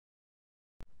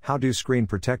How do screen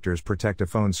protectors protect a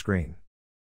phone screen?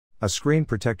 A screen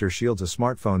protector shields a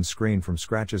smartphone's screen from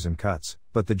scratches and cuts,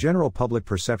 but the general public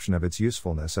perception of its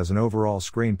usefulness as an overall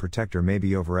screen protector may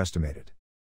be overestimated.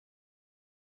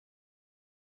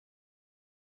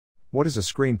 What is a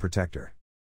screen protector?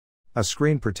 A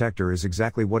screen protector is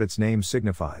exactly what its name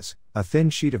signifies, a thin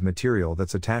sheet of material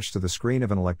that's attached to the screen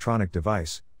of an electronic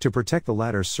device, to protect the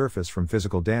latter's surface from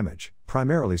physical damage,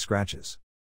 primarily scratches.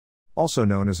 Also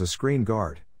known as a screen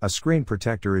guard, a screen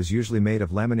protector is usually made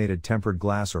of laminated tempered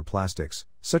glass or plastics,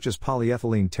 such as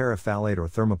polyethylene terephthalate or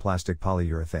thermoplastic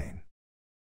polyurethane.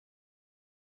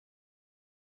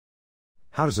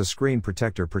 How does a screen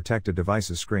protector protect a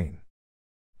device's screen?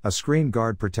 A screen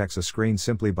guard protects a screen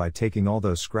simply by taking all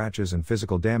those scratches and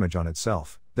physical damage on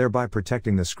itself, thereby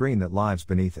protecting the screen that lies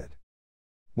beneath it.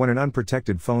 When an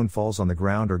unprotected phone falls on the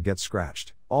ground or gets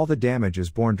scratched, all the damage is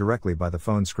borne directly by the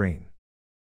phone screen.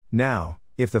 Now,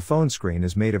 if the phone screen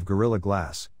is made of Gorilla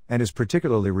Glass, and is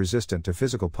particularly resistant to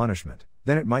physical punishment,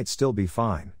 then it might still be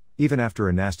fine, even after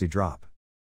a nasty drop.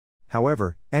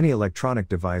 However, any electronic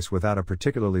device without a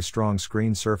particularly strong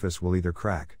screen surface will either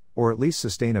crack, or at least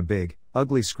sustain a big,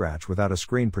 ugly scratch without a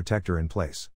screen protector in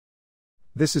place.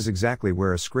 This is exactly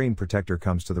where a screen protector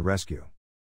comes to the rescue.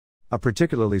 A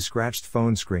particularly scratched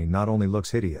phone screen not only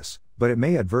looks hideous, but it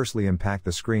may adversely impact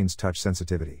the screen's touch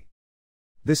sensitivity.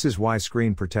 This is why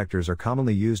screen protectors are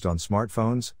commonly used on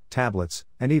smartphones, tablets,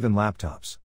 and even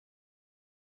laptops.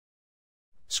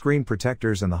 Screen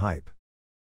protectors and the hype.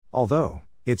 Although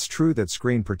it's true that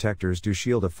screen protectors do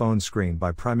shield a phone screen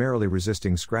by primarily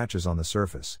resisting scratches on the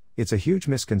surface, it's a huge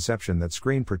misconception that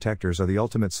screen protectors are the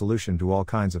ultimate solution to all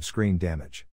kinds of screen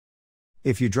damage.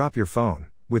 If you drop your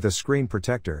phone with a screen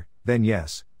protector, then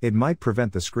yes, it might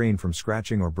prevent the screen from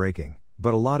scratching or breaking,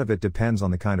 but a lot of it depends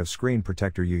on the kind of screen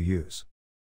protector you use.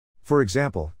 For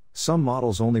example, some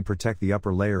models only protect the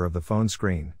upper layer of the phone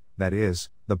screen, that is,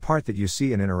 the part that you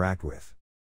see and interact with.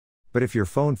 But if your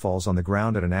phone falls on the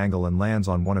ground at an angle and lands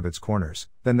on one of its corners,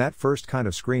 then that first kind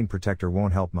of screen protector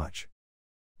won't help much.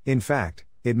 In fact,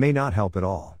 it may not help at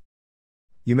all.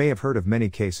 You may have heard of many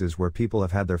cases where people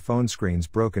have had their phone screens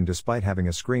broken despite having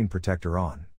a screen protector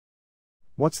on.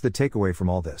 What's the takeaway from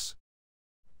all this?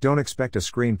 Don't expect a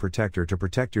screen protector to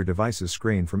protect your device's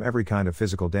screen from every kind of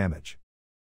physical damage.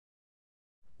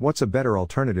 What's a better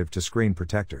alternative to screen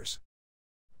protectors?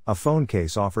 A phone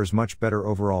case offers much better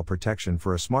overall protection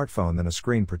for a smartphone than a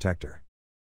screen protector.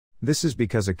 This is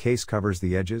because a case covers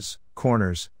the edges,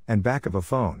 corners, and back of a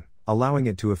phone, allowing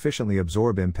it to efficiently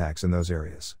absorb impacts in those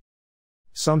areas.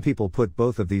 Some people put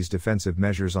both of these defensive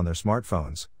measures on their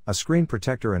smartphones, a screen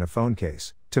protector and a phone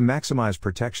case, to maximize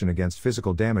protection against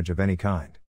physical damage of any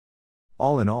kind.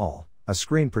 All in all, a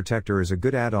screen protector is a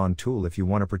good add-on tool if you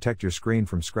want to protect your screen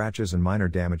from scratches and minor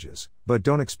damages, but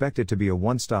don't expect it to be a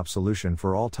one-stop solution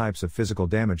for all types of physical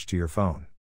damage to your phone.